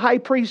until the high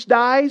priest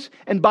dies.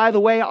 And by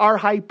the way, our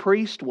high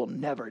priest will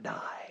never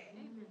die.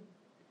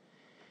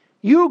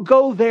 You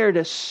go there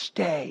to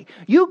stay.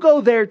 You go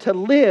there to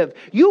live.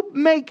 You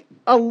make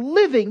a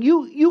living.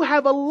 You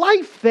have a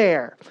life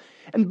there.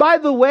 And by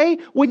the way,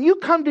 when you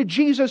come to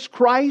Jesus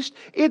Christ,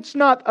 it's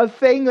not a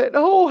thing that,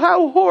 oh,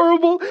 how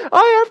horrible.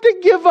 I have to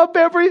give up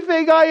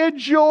everything I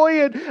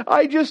enjoy and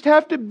I just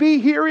have to be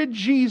here in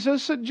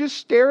Jesus and just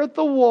stare at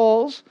the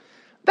walls.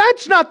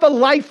 That's not the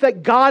life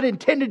that God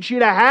intended you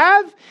to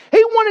have.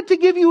 He wanted to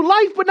give you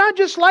life, but not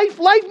just life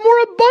more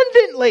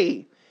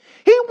abundantly.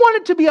 He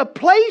wanted to be a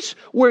place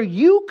where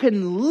you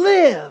can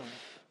live.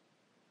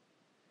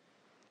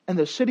 And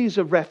the cities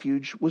of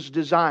refuge was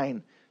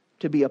designed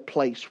to be a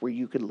place where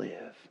you could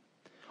live.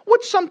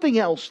 What's something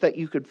else that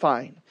you could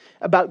find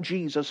about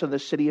Jesus and the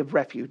city of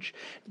refuge?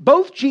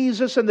 Both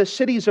Jesus and the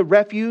cities of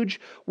refuge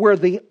were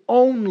the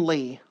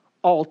only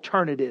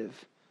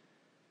alternative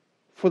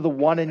for the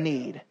one in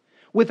need.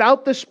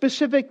 Without the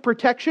specific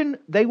protection,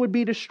 they would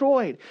be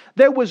destroyed.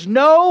 There was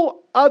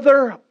no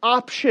other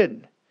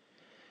option.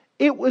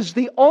 It was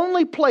the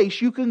only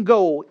place you can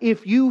go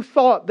if you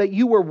thought that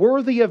you were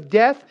worthy of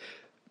death.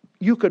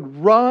 You could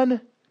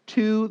run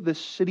to the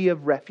city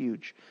of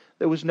refuge.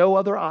 There was no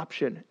other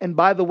option. And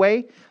by the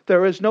way,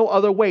 there is no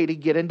other way to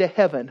get into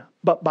heaven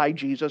but by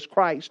Jesus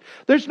Christ.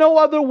 There's no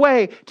other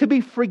way to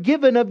be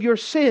forgiven of your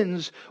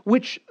sins,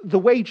 which the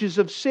wages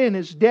of sin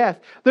is death.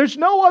 There's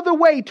no other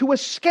way to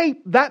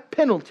escape that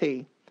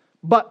penalty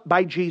but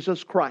by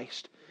Jesus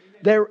Christ.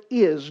 There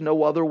is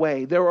no other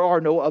way. There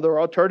are no other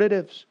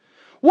alternatives.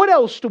 What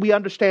else do we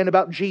understand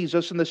about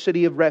Jesus and the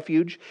city of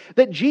refuge?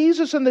 That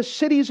Jesus and the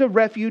cities of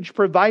refuge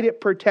provided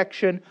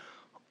protection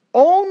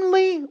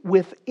only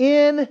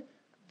within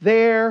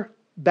their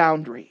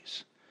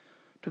boundaries.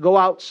 To go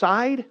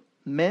outside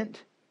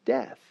meant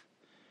death.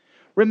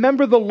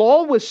 Remember, the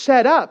law was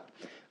set up.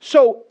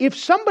 So if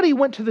somebody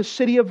went to the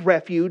city of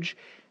refuge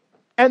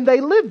and they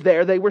lived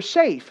there, they were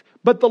safe.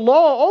 But the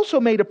law also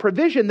made a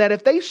provision that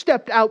if they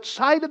stepped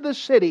outside of the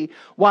city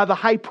while the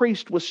high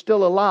priest was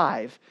still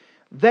alive,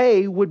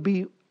 they would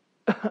be,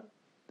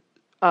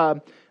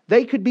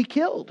 they could be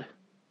killed.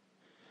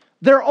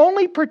 Their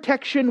only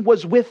protection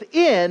was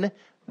within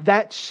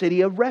that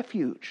city of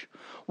refuge.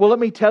 Well, let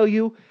me tell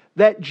you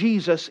that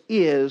Jesus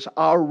is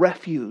our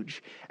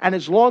refuge. And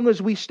as long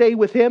as we stay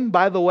with Him,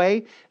 by the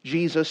way,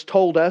 Jesus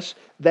told us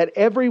that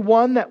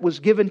everyone that was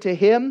given to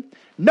Him,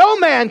 no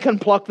man can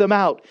pluck them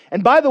out.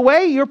 And by the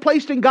way, you're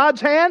placed in God's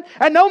hand,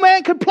 and no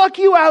man can pluck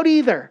you out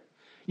either.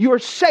 You're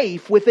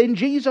safe within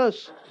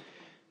Jesus.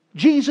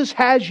 Jesus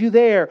has you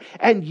there,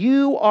 and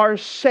you are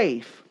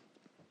safe.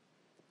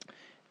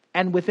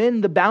 And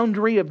within the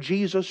boundary of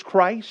Jesus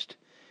Christ,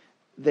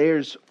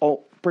 there's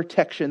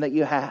protection that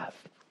you have.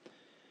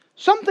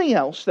 Something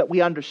else that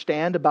we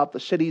understand about the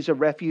cities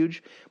of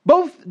refuge,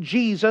 both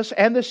Jesus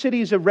and the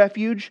cities of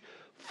refuge,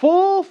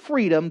 full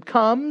freedom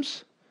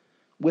comes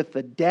with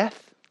the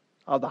death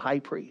of the high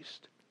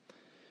priest.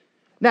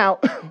 Now,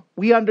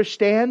 we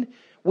understand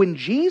when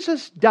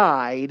Jesus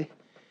died,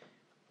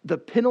 the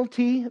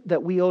penalty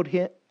that we owed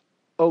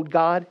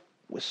God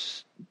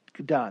was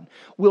done.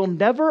 We'll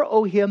never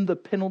owe Him the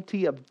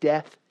penalty of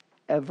death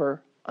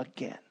ever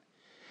again.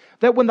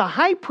 That when the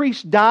high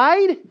priest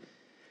died,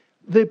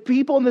 the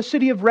people in the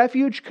city of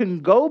refuge can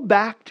go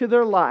back to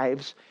their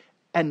lives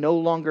and no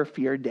longer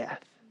fear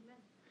death.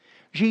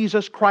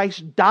 Jesus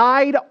Christ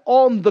died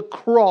on the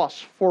cross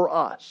for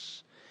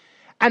us.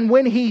 And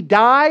when He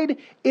died,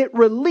 it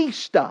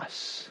released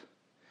us.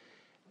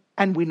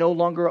 And we no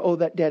longer owe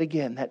that debt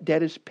again. That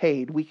debt is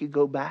paid. We could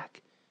go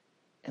back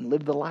and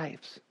live the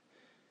lives.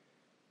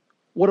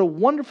 What a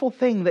wonderful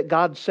thing that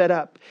God set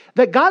up.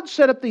 That God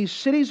set up these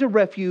cities of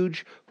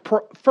refuge,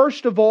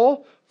 first of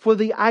all, for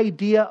the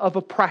idea of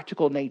a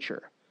practical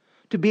nature.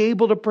 To be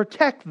able to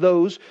protect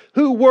those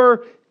who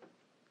were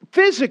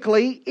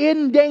physically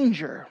in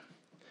danger.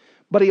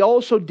 But He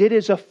also did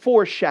as a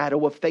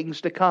foreshadow of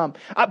things to come.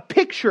 A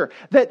picture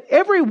that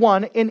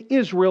everyone in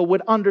Israel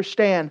would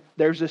understand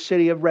there's a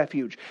city of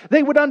refuge.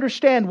 They would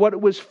understand what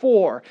it was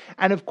for.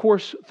 And of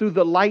course, through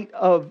the light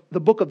of the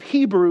book of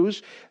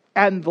Hebrews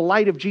and the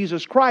light of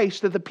Jesus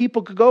Christ, that the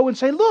people could go and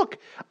say, look,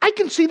 I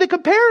can see the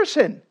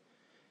comparison.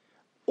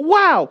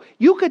 Wow,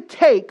 you could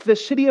take the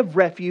city of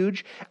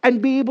refuge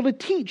and be able to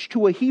teach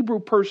to a Hebrew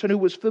person who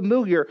was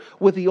familiar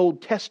with the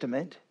Old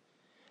Testament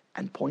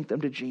and point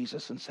them to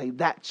Jesus and say,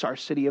 that's our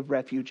city of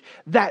refuge.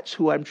 That's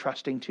who I'm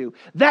trusting to.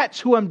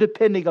 That's who I'm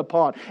depending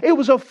upon. It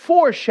was a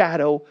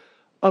foreshadow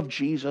of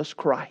Jesus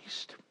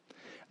Christ.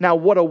 Now,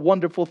 what a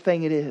wonderful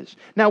thing it is.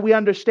 Now, we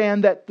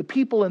understand that the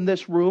people in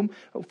this room,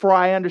 for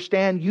I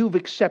understand you've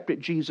accepted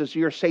Jesus,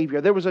 your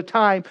Savior. There was a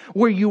time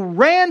where you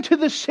ran to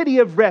the city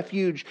of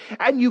refuge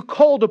and you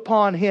called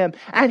upon Him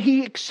and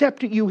He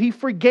accepted you. He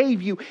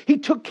forgave you. He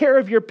took care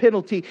of your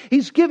penalty.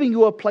 He's giving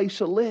you a place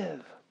to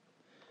live.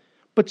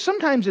 But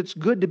sometimes it's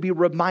good to be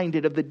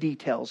reminded of the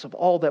details of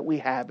all that we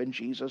have in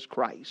Jesus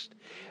Christ.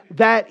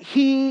 That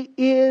He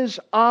is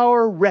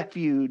our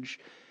refuge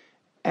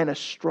and a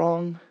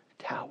strong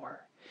tower.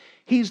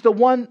 He's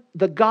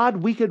the God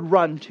we could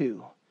run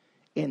to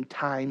in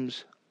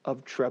times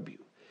of trouble.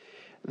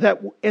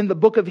 That in the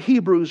book of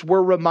Hebrews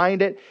we're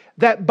reminded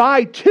that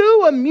by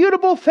two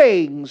immutable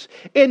things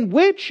in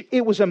which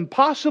it was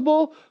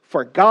impossible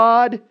for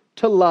God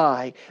to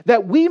lie,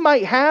 that we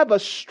might have a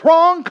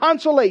strong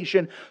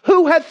consolation,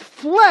 who hath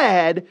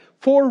fled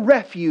for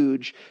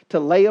refuge to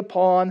lay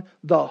upon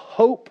the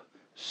hope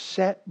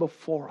set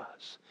before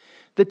us.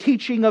 The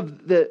teaching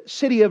of the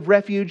city of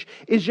refuge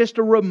is just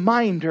a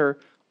reminder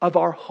of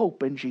our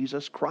hope in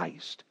Jesus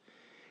Christ.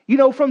 You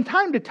know, from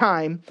time to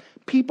time,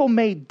 people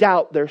may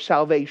doubt their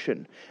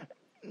salvation.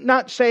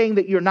 Not saying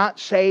that you're not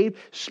saved.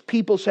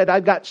 People said,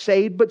 I've got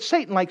saved, but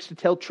Satan likes to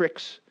tell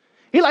tricks.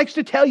 He likes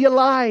to tell you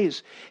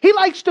lies. He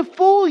likes to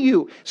fool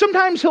you.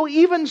 Sometimes he'll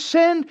even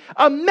send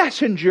a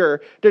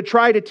messenger to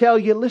try to tell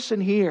you, listen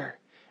here,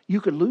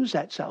 you could lose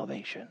that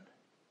salvation.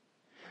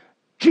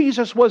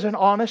 Jesus wasn't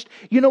honest.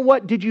 You know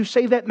what? Did you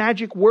say that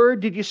magic word?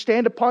 Did you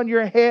stand upon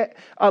your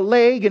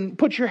leg and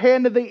put your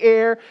hand in the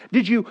air?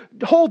 Did you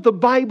hold the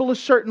Bible a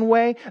certain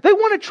way? They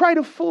want to try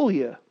to fool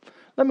you.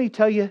 Let me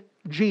tell you,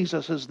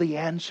 Jesus is the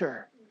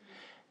answer.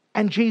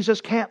 And Jesus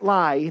can't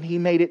lie, and He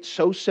made it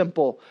so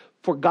simple.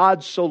 For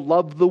God so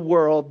loved the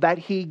world that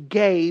He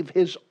gave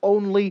His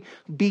only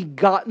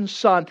begotten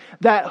Son,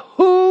 that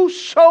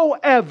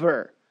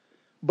whosoever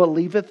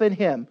believeth in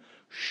Him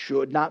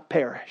should not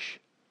perish,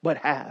 but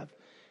have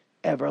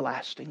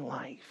everlasting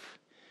life.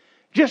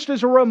 Just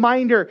as a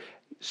reminder,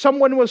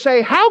 someone will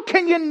say, how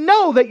can you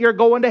know that you're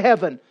going to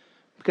heaven?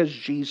 Because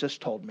Jesus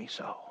told me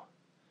so.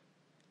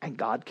 And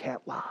God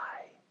can't lie.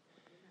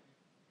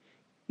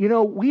 You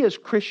know, we as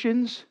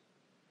Christians,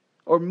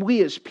 or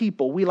we as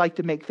people, we like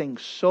to make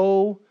things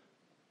so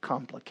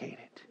complicated.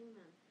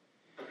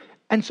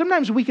 And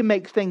sometimes we can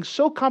make things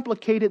so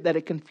complicated that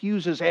it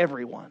confuses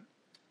everyone.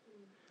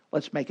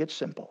 Let's make it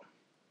simple.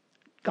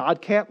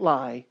 God can't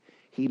lie.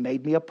 He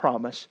made me a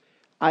promise.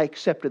 I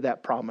accepted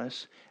that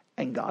promise,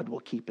 and God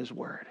will keep His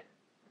word.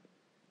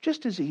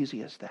 Just as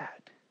easy as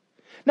that.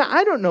 Now,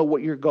 I don't know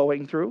what you're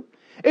going through.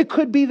 It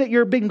could be that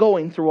you've been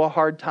going through a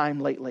hard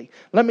time lately.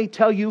 Let me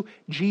tell you,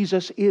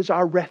 Jesus is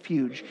our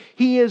refuge.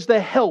 He is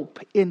the help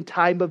in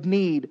time of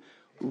need.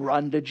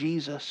 Run to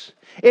Jesus.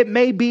 It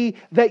may be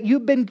that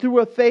you've been through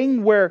a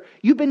thing where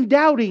you've been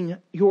doubting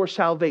your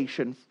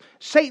salvation.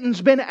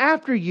 Satan's been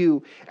after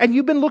you, and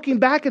you've been looking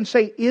back and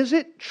say, is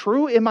it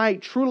true? Am I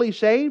truly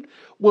saved?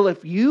 Well,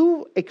 if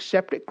you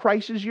accepted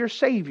Christ as your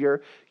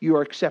Savior,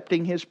 you're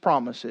accepting His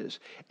promises.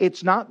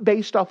 It's not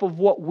based off of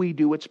what we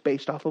do, it's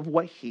based off of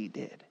what He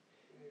did.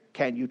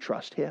 Can you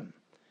trust Him?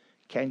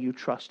 Can you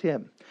trust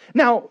Him?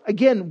 Now,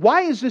 again,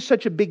 why is this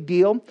such a big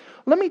deal?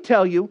 Let me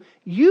tell you,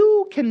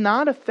 you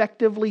cannot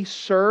effectively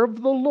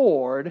serve the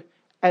Lord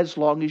as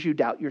long as you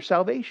doubt your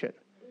salvation.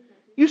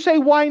 You say,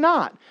 why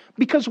not?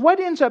 Because what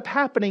ends up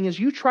happening is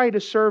you try to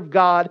serve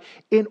God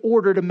in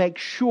order to make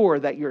sure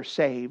that you're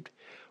saved,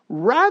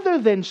 rather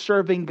than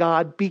serving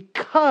God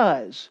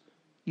because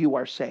you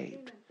are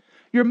saved.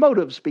 Your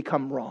motives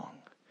become wrong.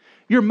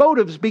 Your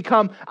motives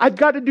become, I've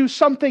got to do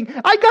something.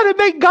 I got to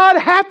make God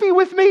happy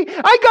with me.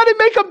 I got to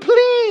make Him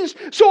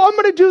pleased. So I'm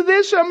going to do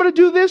this, and I'm going to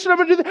do this, and I'm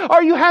going to do that.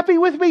 Are you happy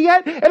with me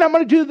yet? And I'm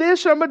going to do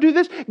this, and I'm going to do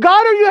this.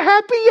 God, are you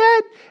happy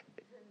yet?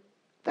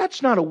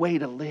 That's not a way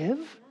to live.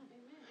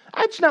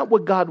 That's not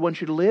what God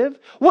wants you to live.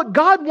 What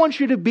God wants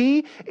you to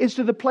be is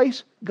to the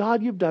place,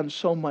 God, you've done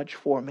so much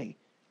for me.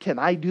 Can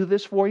I do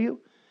this for you?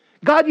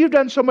 God, you've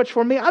done so much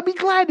for me. I'll be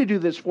glad to do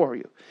this for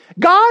you.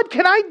 God,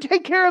 can I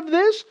take care of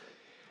this?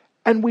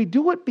 And we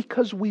do it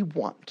because we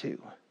want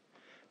to.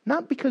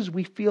 Not because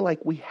we feel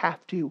like we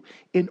have to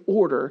in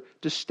order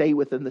to stay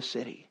within the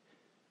city.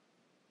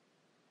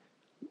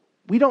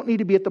 We don't need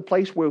to be at the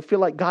place where we feel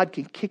like God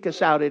can kick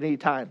us out at any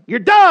time. You're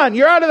done.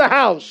 You're out of the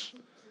house.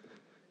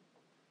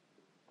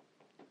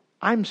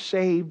 I'm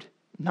saved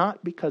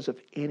not because of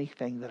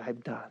anything that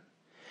I've done.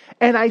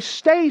 And I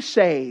stay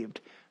saved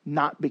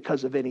not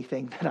because of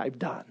anything that I've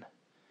done.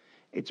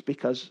 It's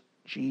because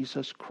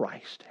Jesus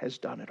Christ has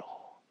done it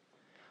all.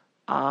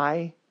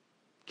 I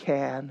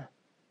can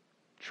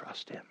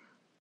trust Him.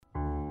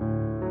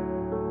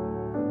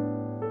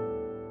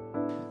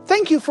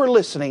 Thank you for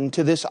listening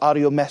to this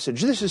audio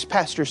message. This is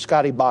Pastor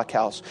Scotty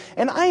Backhaus,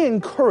 and I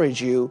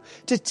encourage you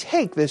to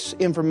take this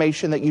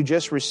information that you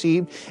just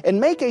received and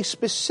make a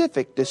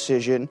specific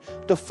decision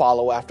to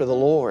follow after the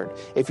Lord.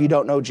 If you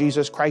don't know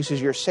Jesus Christ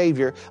as your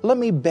Savior, let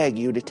me beg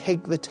you to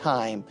take the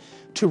time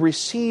to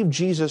receive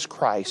Jesus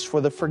Christ for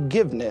the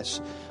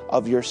forgiveness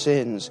of your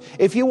sins.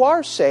 If you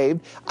are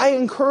saved, I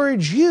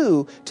encourage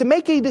you to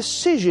make a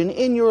decision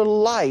in your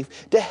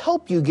life to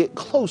help you get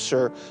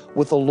closer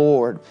with the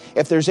Lord.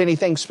 If there's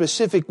anything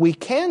specific we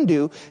can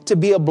do to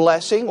be a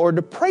blessing or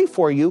to pray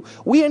for you,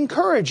 we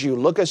encourage you.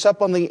 Look us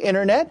up on the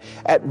internet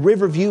at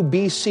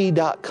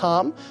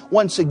riverviewbc.com.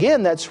 Once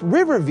again, that's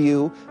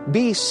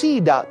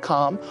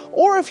riverviewbc.com.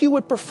 Or if you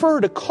would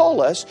prefer to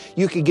call us,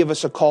 you could give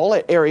us a call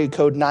at area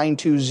code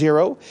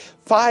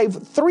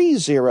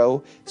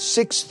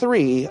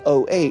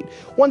 920-530-6308.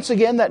 Once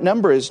again, that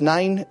number is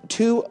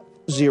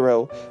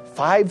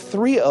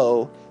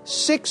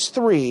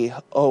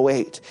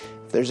 920-530-6308.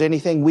 If there's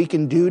anything we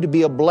can do to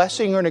be a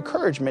blessing or an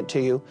encouragement to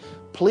you,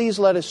 please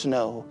let us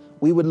know.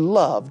 We would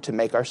love to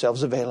make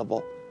ourselves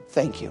available.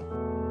 Thank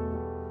you.